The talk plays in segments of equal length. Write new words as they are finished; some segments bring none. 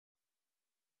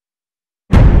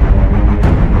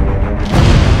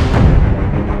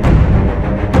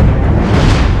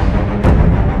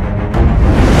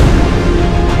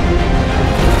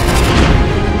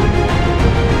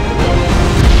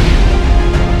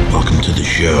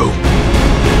go.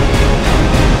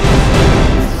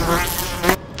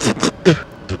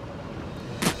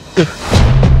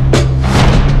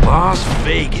 Las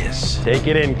Vegas. Take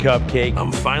it in, Cupcake.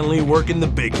 I'm finally working the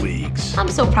big leagues. I'm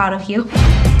so proud of you.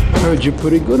 I heard you're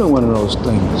pretty good on one of those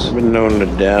things. Been known to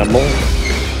dabble.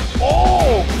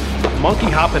 Oh! Monkey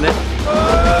hopping it.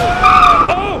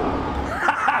 Oh!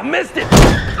 Missed it!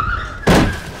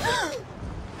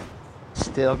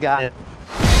 Still got it.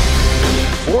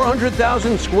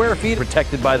 400,000 square feet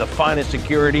protected by the finest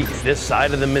security this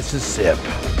side of the Mississippi.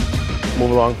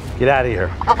 Move along. Get out of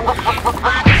here.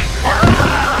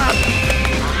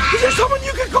 Is there someone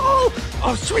you can call?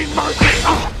 Oh, sweet mercy.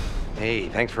 Oh. Hey,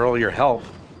 thanks for all your help.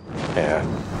 Yeah.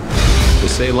 They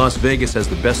say Las Vegas has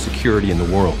the best security in the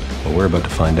world. Well, we're about to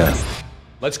find out.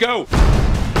 Let's go!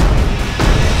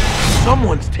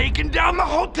 Someone's taking down the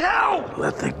hotel.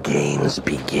 Let the games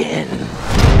begin.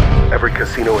 Every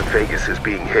casino in Vegas is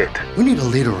being hit. We need a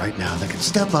leader right now that can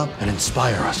step up and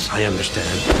inspire us. I understand.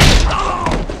 Oh!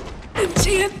 Didn't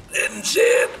see it. Didn't see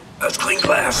it. That's clean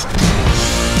glass.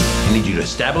 I need you to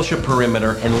establish a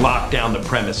perimeter and lock down the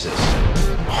premises.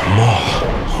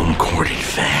 Home court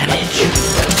advantage.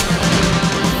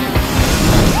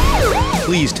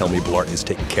 Please tell me Blart is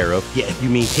taken care of. Yeah, if you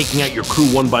mean taking out your crew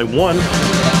one by one.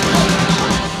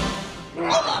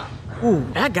 Ooh,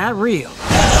 that got real.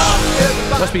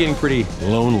 Must be getting pretty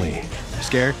lonely.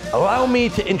 Scared? Allow me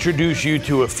to introduce you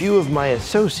to a few of my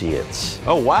associates.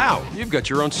 Oh, wow. You've got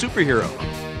your own superhero.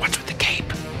 What's with the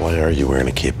cape? Why are you wearing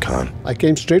a cape, Con? I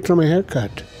came straight from a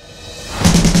haircut.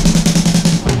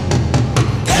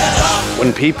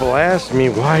 When people ask me,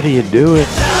 why do you do it?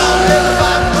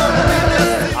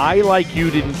 I, like you,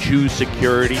 didn't choose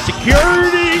security.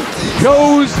 Security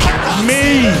chose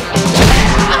me!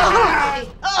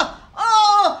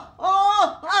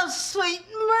 Oh, sweet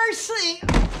mercy.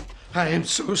 I am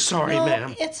so sorry,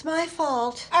 ma'am. It's my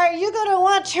fault. Are you gonna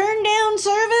want turn down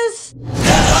service?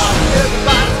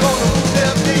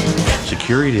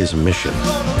 Security is a mission.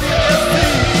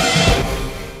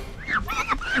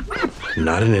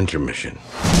 Not an intermission.